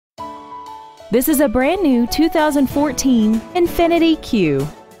This is a brand new 2014 Infiniti Q.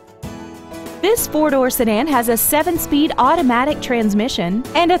 This four-door sedan has a 7-speed automatic transmission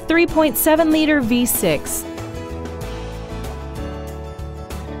and a 3.7-liter V6.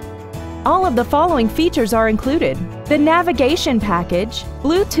 All of the following features are included: the navigation package,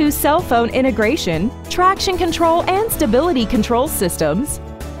 Bluetooth cell phone integration, traction control and stability control systems,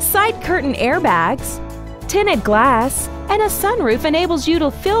 side curtain airbags, tinted glass, and a sunroof enables you to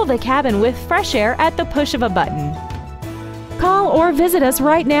fill the cabin with fresh air at the push of a button. Call or visit us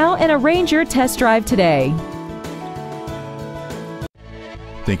right now and arrange your test drive today.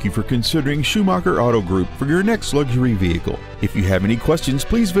 Thank you for considering Schumacher Auto Group for your next luxury vehicle. If you have any questions,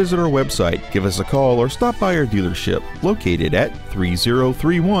 please visit our website, give us a call, or stop by our dealership located at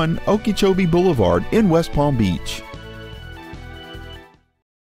 3031 Okeechobee Boulevard in West Palm Beach.